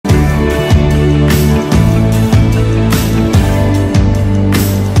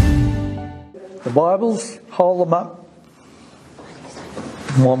Bibles, hold them up.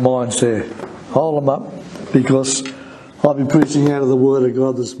 Mine's there. Hold them up, because I'll be preaching out of the Word of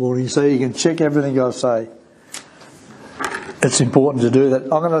God this morning, so you can check everything I say. It's important to do that.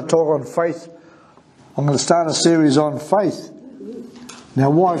 I'm going to talk on faith. I'm going to start a series on faith. Now,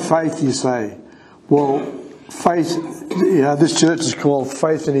 why faith, you say? Well, faith, this church is called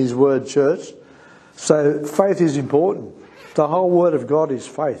Faith in His Word Church. So faith is important. The whole Word of God is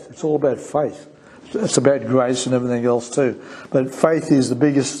faith. It's all about faith. It's about grace and everything else too. But faith is the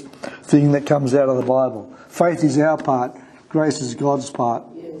biggest thing that comes out of the Bible. Faith is our part. Grace is God's part.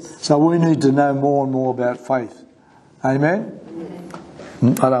 Yes. So we need to know more and more about faith. Amen?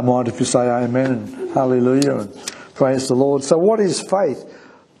 Amen. I don't mind if you say amen and hallelujah and praise the Lord. So what is faith?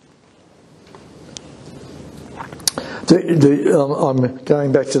 I'm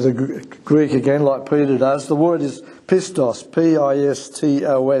going back to the Greek again, like Peter does. The word is pistos,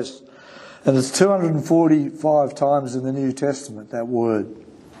 P-I-S-T-O-S. And it's 245 times in the New Testament, that word.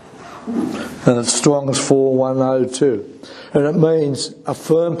 And it's Strong's 4102. And it means a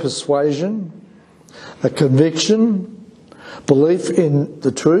firm persuasion, a conviction, belief in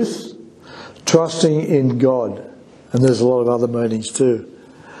the truth, trusting in God. And there's a lot of other meanings too.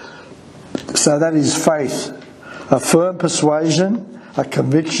 So that is faith. A firm persuasion, a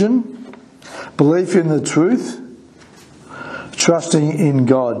conviction, belief in the truth, trusting in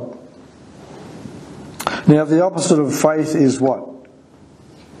God. Now, the opposite of faith is what?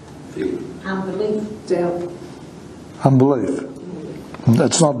 Unbelief. Doubt. Unbelief.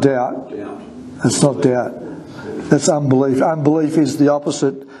 It's not doubt. It's not doubt. It's unbelief. Unbelief is the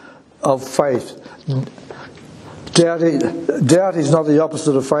opposite of faith. Doubt is not the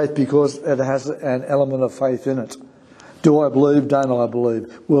opposite of faith because it has an element of faith in it. Do I believe? Don't I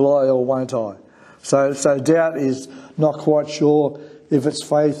believe? Will I or won't I? So doubt is not quite sure if it's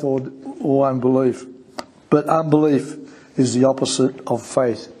faith or unbelief. But unbelief is the opposite of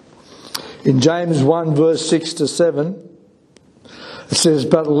faith. In James 1 verse 6 to 7, it says,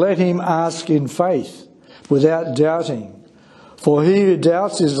 "But let him ask in faith, without doubting. For he who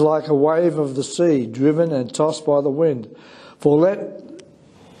doubts is like a wave of the sea, driven and tossed by the wind. For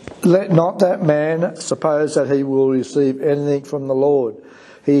let not that man suppose that he will receive anything from the Lord.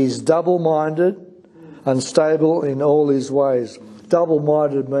 He is double-minded, unstable in all his ways."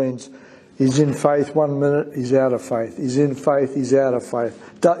 Double-minded means he's in faith 1 minute, he's out of faith. He's in faith, he's out of faith.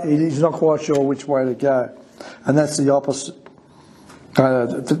 He's not quite sure which way to go. And that's the opposite.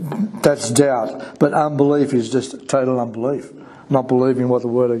 That's doubt. But unbelief is just total unbelief. Not believing what the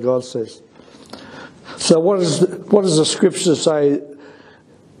Word of God says. So what does the Scripture say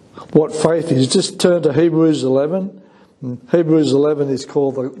what faith is? Just turn to Hebrews 11. Hebrews 11 is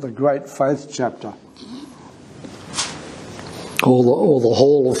called the great faith chapter. Or the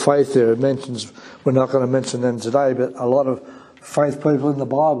hall of faith there. It mentions, we're not going to mention them today, but a lot of faith people in the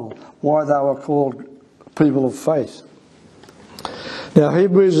Bible, why they were called people of faith. Now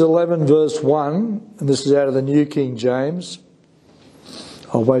Hebrews 11 verse 1, and this is out of the New King James.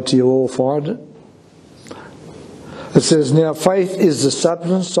 I'll wait till you all find it. It says, "Now faith is the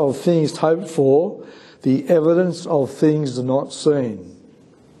substance of things hoped for, the evidence of things not seen."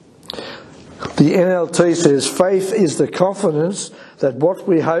 The NLT says, "Faith is the confidence that what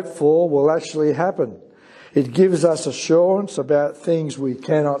we hope for will actually happen. It gives us assurance about things we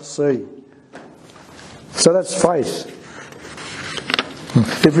cannot see." So that's faith.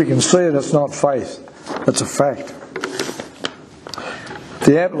 If we can see it, it's not faith. It's a fact.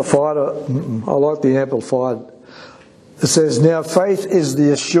 The Amplified, I like the Amplified. It says, "Now faith is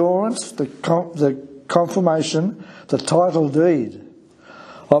the assurance, the confirmation, the title deed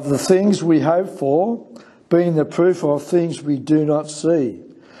of the things we hope for, being the proof of things we do not see,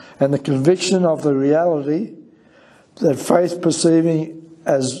 and the conviction of the reality that faith perceiving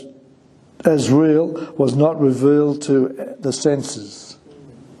as real was not revealed to the senses."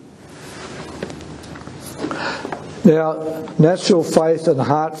 Now, natural faith and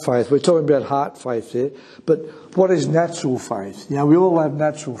heart faith. We're talking about heart faith here. But what is natural faith? You know, we all have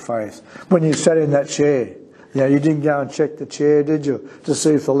natural faith. When you sat in that chair, you know, you didn't go and check the chair, did you? To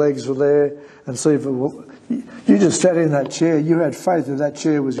see if the legs were there and see if you just sat in that chair. You had faith that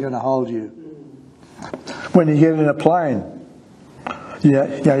chair was going to hold you. When you get in a plane, you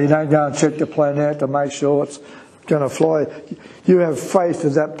don't go and check the plane out to make sure it's going to fly. You have faith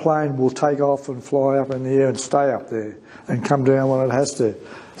that plane will take off and fly up in the air and stay up there and come down when it has to.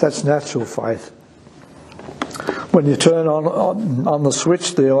 That's natural faith. When you turn on the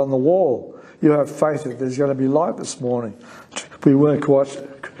switch there on the wall, you have faith that there's going to be light this morning. We weren't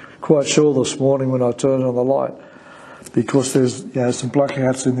quite sure this morning when I turned on the light. because there's some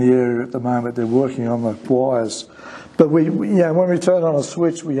blackouts in the area at the moment. They're working on the wires. But when we turn on a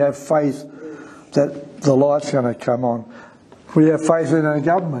switch, we have faith that the light's going to come on. We have faith in our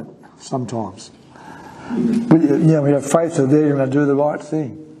government sometimes. We have faith that they're going to do the right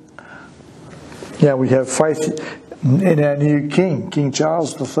thing. We have faith in our new king, King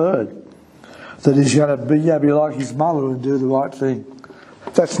Charles III, that he's going to be like his mother and do the right thing.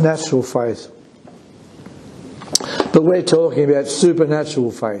 That's natural faith. But we're talking about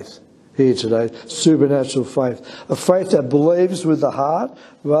supernatural faith here today. Supernatural faith. A faith that believes with the heart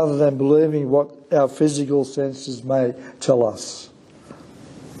rather than believing what our physical senses may tell us.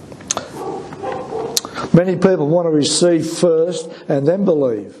 Many people want to receive first and then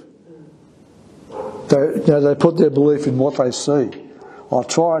believe. They put their belief in what they see. I'll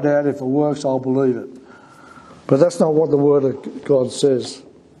try it out. If it works, I'll believe it. But that's not what the Word of God says.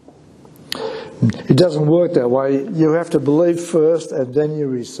 It doesn't work that way. You have to believe first and then you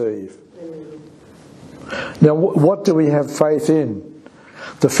receive. Now, what do we have faith in?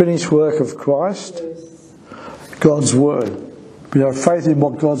 The finished work of Christ? God's Word. We have faith in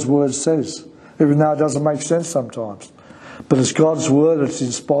what God's Word says, even though it doesn't make sense sometimes. But it's God's Word, it's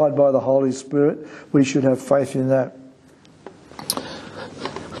inspired by the Holy Spirit. We should have faith in that.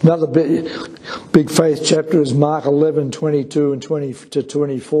 Another big faith chapter is Mark 11, 22 and 20 to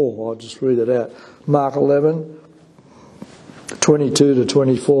 24. I'll just read it out. Mark 11, 22 to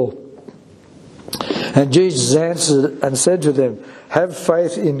 24. And Jesus answered and said to them, have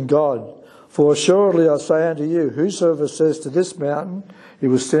faith in God. For assuredly I say unto you, whosoever says to this mountain, he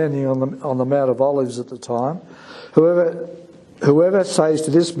was standing on the Mount of Olives at the time, whoever says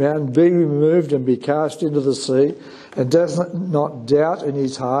to this mountain, be removed and be cast into the sea, and does not doubt in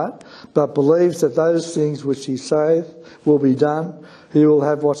his heart, but believes that those things which he saith will be done, he will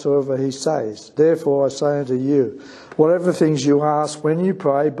have whatsoever he says. Therefore I say unto you, whatever things you ask when you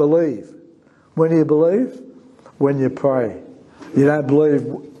pray, believe. When do you believe? When you pray. You don't believe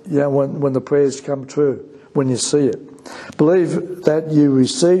when the prayers come true, when you see it. Believe that you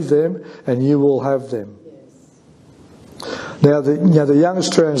receive them and you will have them. Now, the Young's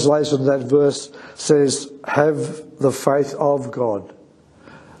translation of that verse says, have the faith of God.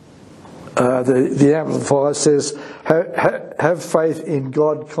 The Amplifier says, have faith in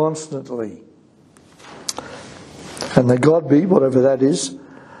God constantly. And the Godby, whatever that is,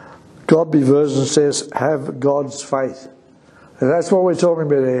 Godby version says, have God's faith. And that's what we're talking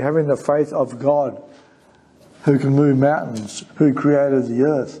about here, having the faith of God, who can move mountains, who created the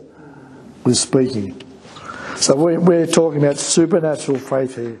earth, was speaking. So we're talking about supernatural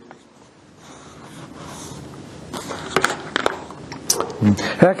faith here.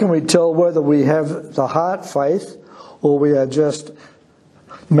 How can we tell whether we have the heart faith or we are just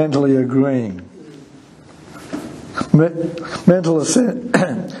mentally agreeing? Mental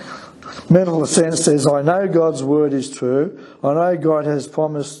assent says, I know God's word is true. I know God has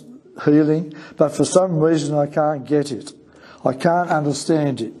promised healing, but for some reason I can't get it. I can't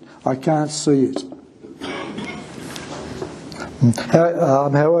understand it. I can't see it.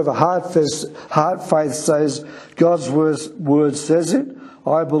 However, heart faith says, God's word says it,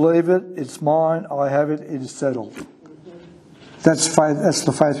 I believe it, it's mine, I have it, it is settled. That's faith. That's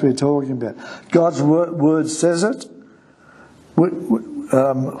the faith we're talking about. God's word says it.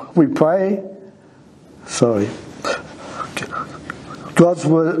 We pray. Sorry. God's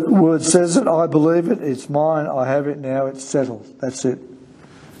word says it, I believe it, it's mine, I have it now, it's settled. That's it.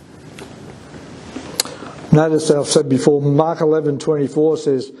 Notice I've said before, Mark 11:24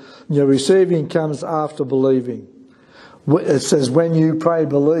 says, receiving comes after believing. It says, when you pray,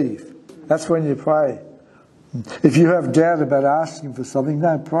 believe. That's when you pray. If you have doubt about asking for something,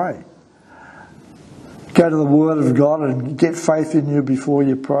 don't pray. Go to the Word of God and get faith in you before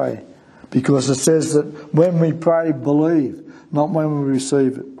you pray. Because it says that when we pray, believe, not when we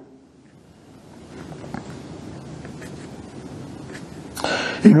receive it.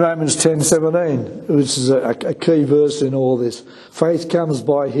 In Romans 10:17, which is a key verse in all this, faith comes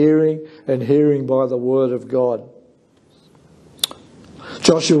by hearing and hearing by the Word of God.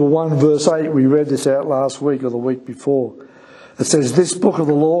 Joshua 1 verse 8, we read this out last week or the week before. It says, this book of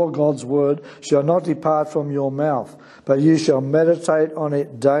the law, God's word, shall not depart from your mouth, but you shall meditate on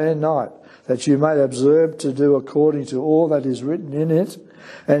it day and night, that you may observe to do according to all that is written in it,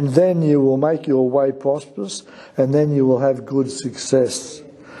 and then you will make your way prosperous, and then you will have good success.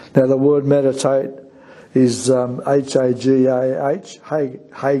 Now the word meditate is H-A-G-A-H,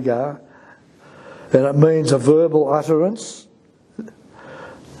 Hagar, and it means a verbal utterance,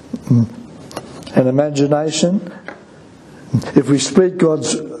 an imagination. If we speak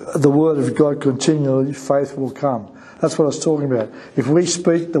the word of God continually, faith will come. That's what I was talking about. If we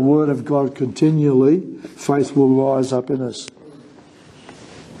speak the word of God continually, faith will rise up in us.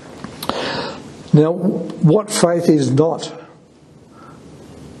 Now, what faith is not?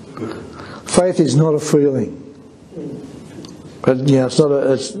 Faith is not a feeling. But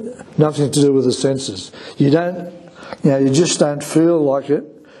it's nothing to do with the senses. You just don't feel like it,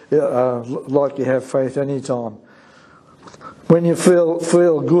 like you have faith any time. When you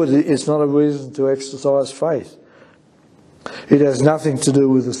feel good, it's not a reason to exercise faith. It has nothing to do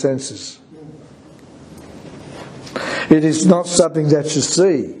with the senses. It is not something that you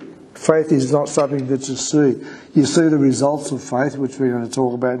see. Faith is not something that you see. You see the results of faith, which we're going to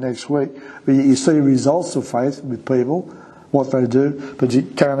talk about next week. But you see results of faith with people, what they do, but you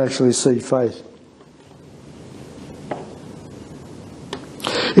can't actually see faith.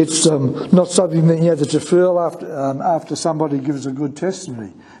 It's not something that you feel after somebody gives a good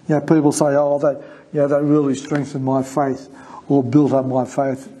testimony. People say, "Oh, that really strengthened my faith," or built up my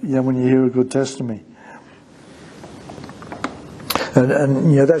faith. When you hear a good testimony.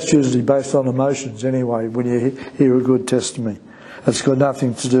 And that's usually based on emotions anyway, when you hear a good testimony. It's got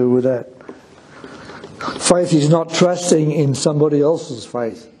nothing to do with that. Faith is not trusting in somebody else's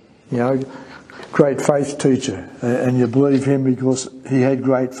faith. Great faith teacher, and you believe him because he had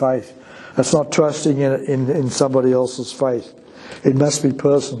great faith. It's not trusting in somebody else's faith. It must be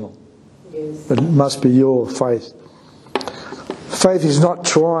personal. Yes. It must be your faith. Faith is not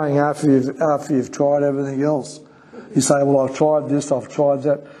trying after you've tried everything else. You say, "Well, I've tried this, I've tried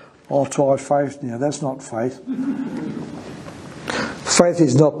that, I'll try faith now." That's not faith. Faith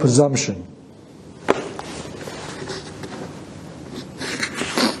is not presumption.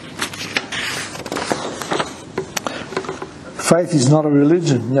 Faith is not a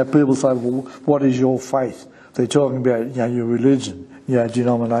religion. People say, "Well, what is your faith?" They're talking about your religion, your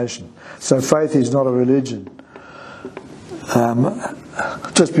denomination. So faith is not a religion.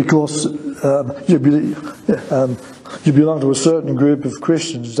 Just because you belong to a certain group of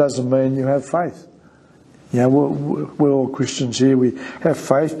Christians doesn't mean you have faith. We're all Christians here. We have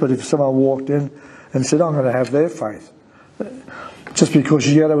faith, but if someone walked in and said, "I'm going to have their faith," just because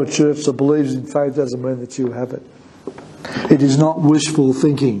you go to a church that believes in faith doesn't mean that you have it. It is not wishful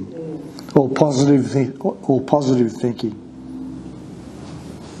thinking or positive thinking.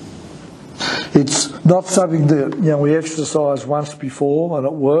 It's not something that we exercised once before and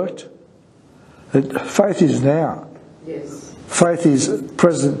it worked. Faith is now. Yes. Faith is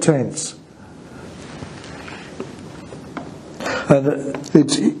present tense. And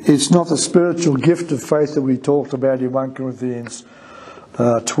it's not the spiritual gift of faith that we talked about in 1 Corinthians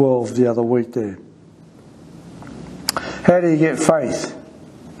 12 the other week there. How do you get faith?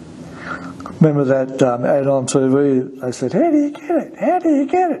 Remember that ad on TV? They said, "How do you get it? How do you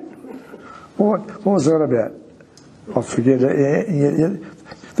get it?" What was that about? I forget it.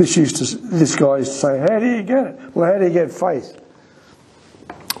 This guy used to say, "How do you get it?" Well, how do you get faith?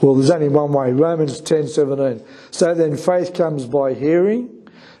 Well, there's only one way. Romans 10:17. So then faith comes by hearing,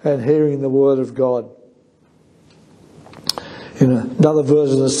 and hearing the word of God. In another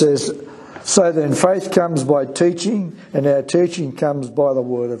version it says, so then faith comes by teaching, and our teaching comes by the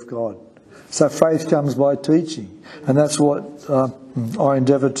word of God. So faith comes by teaching. And that's what I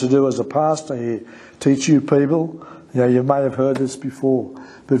endeavoured to do as a pastor here. Teach you people. You may have heard this before.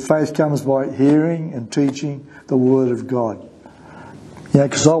 But faith comes by hearing and teaching the word of God.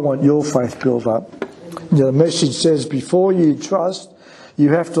 Because I want your faith built up. The message says, before you trust, you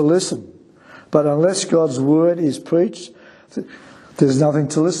have to listen. But unless God's word is preached, there's nothing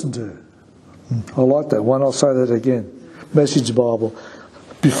to listen to. I like that one. I'll say that again. Message Bible.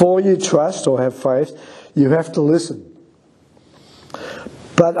 Before you trust or have faith, you have to listen.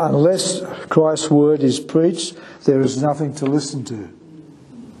 But unless Christ's word is preached, there is nothing to listen to.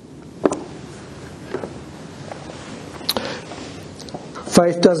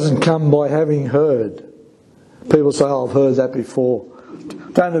 Faith doesn't come by having heard. People say, "Oh, I've heard that before."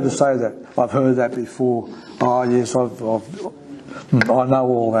 Don't ever say that. "I've heard that before." "Oh, yes, I know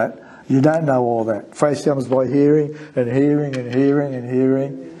all that." You don't know all that. Faith comes by hearing and hearing and hearing and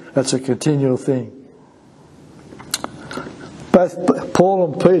hearing. That's a continual thing. Both Paul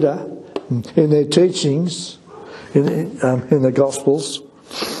and Peter, in their teachings, in the Gospels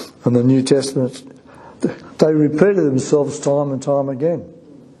and the New Testament, they repeated themselves time and time again,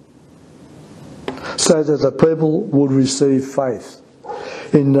 so that the people would receive faith.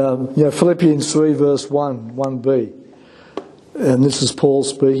 In Philippians 3 verse 1b, and this is Paul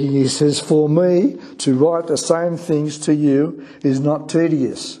speaking, he says, "For me to write the same things to you is not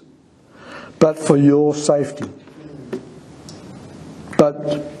tedious, but for your safety.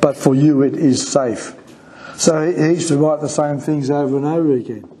 But for you it is safe." So he used to write the same things over and over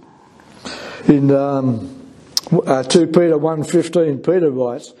again. In 2 Peter 1:15, Peter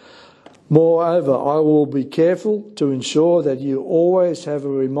writes, "Moreover, I will be careful to ensure that you always have a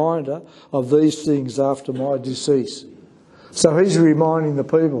reminder of these things after my decease." So he's reminding the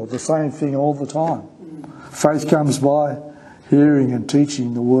people the same thing all the time. Faith comes by hearing and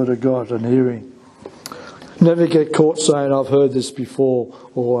teaching the Word of God and hearing. Never get caught saying, "I've heard this before,"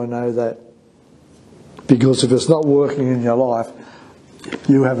 or "I know that." Because if it's not working in your life,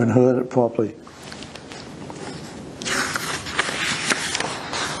 you haven't heard it properly.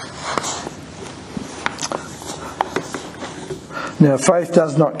 Now, faith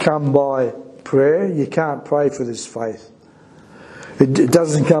does not come by prayer. You can't pray for this faith. It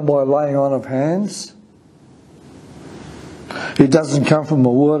doesn't come by laying on of hands. It doesn't come from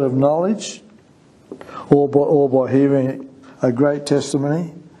a word of knowledge or by hearing a great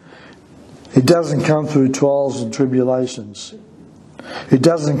testimony. It doesn't come through trials and tribulations. It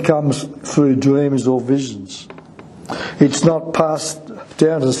doesn't come through dreams or visions. It's not passed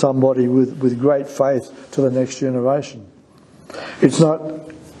down to somebody with great faith to the next generation. It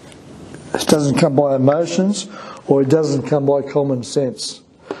doesn't come by emotions, or it doesn't come by common sense.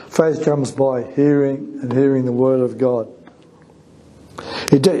 Faith comes by hearing and hearing the Word of God.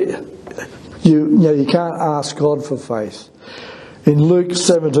 You can't ask God for faith. In Luke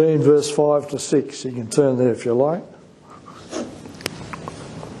 17 verse 5 to 6, you can turn there if you like.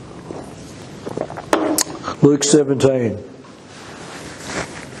 Luke 17,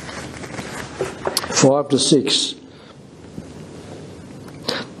 5 to 6.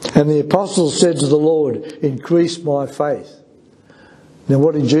 "And the apostles said to the Lord, 'Increase my faith.'" Now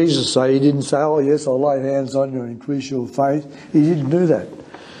what did Jesus say? He didn't say, "Oh yes, I'll lay hands on you and increase your faith." He didn't do that.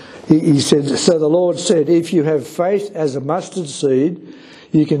 He said, so the Lord said, "If you have faith as a mustard seed,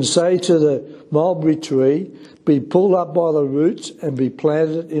 you can say to the mulberry tree, 'Be pulled up by the roots and be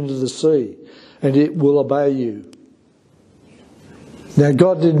planted into the sea,' and it will obey you." Now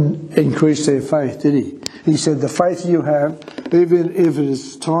God didn't increase their faith, did he? He said, the faith you have, even if it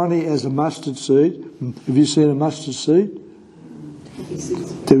is tiny as a mustard seed. Have you seen a mustard seed?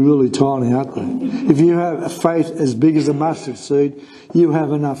 They're really tiny, aren't they? If you have a faith as big as a mustard seed, you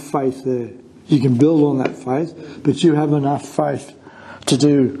have enough faith there. You can build on that faith, but you have enough faith to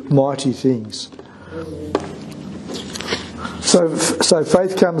do mighty things. So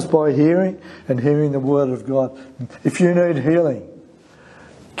faith comes by hearing and hearing the Word of God. If you need healing,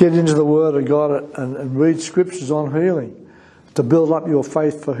 get into the Word of God and read scriptures on healing to build up your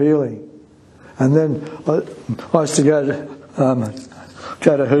faith for healing. And then I used to go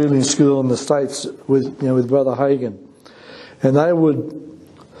to healing school in the States with Brother Hagen, and they would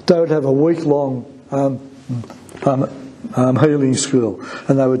have a week-long healing school,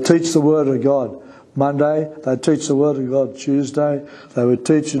 and they would teach the Word of God. Monday, they'd teach the Word of God. Tuesday, they would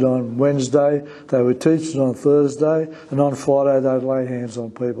teach it on Wednesday. They would teach it on Thursday, and on Friday they'd lay hands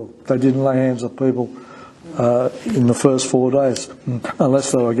on people. They didn't lay hands on people in the first 4 days,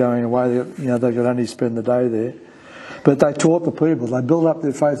 unless they were going away. They could only spend the day there. But they taught the people. They built up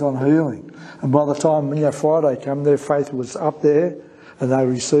their faith on healing, and by the time Friday came, their faith was up there, and they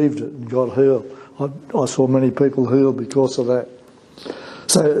received it and got healed. I saw many people healed because of that.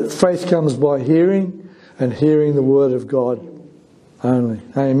 So faith comes by hearing and hearing the Word of God only.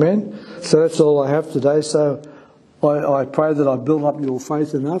 Amen. So that's all I have today. So I pray that I build up your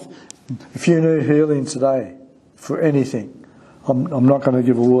faith enough. If you need healing today for anything, I'm not going to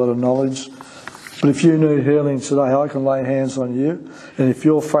give a word of knowledge, but if you need healing today, I can lay hands on you. And if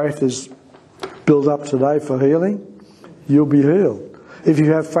your faith is built up today for healing, you'll be healed. If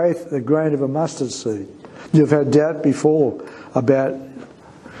you have faith, the grain of a mustard seed, you've had doubt before about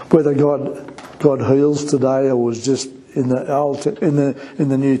whether God heals today or was just in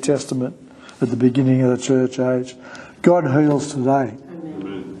the New Testament at the beginning of the church age. God heals today.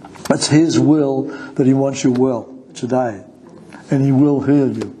 Amen. It's His will that He wants you well today, and He will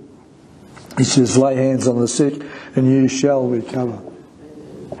heal you. He says, "Lay hands on the sick, and you shall recover."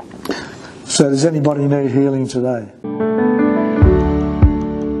 So, does anybody need healing today?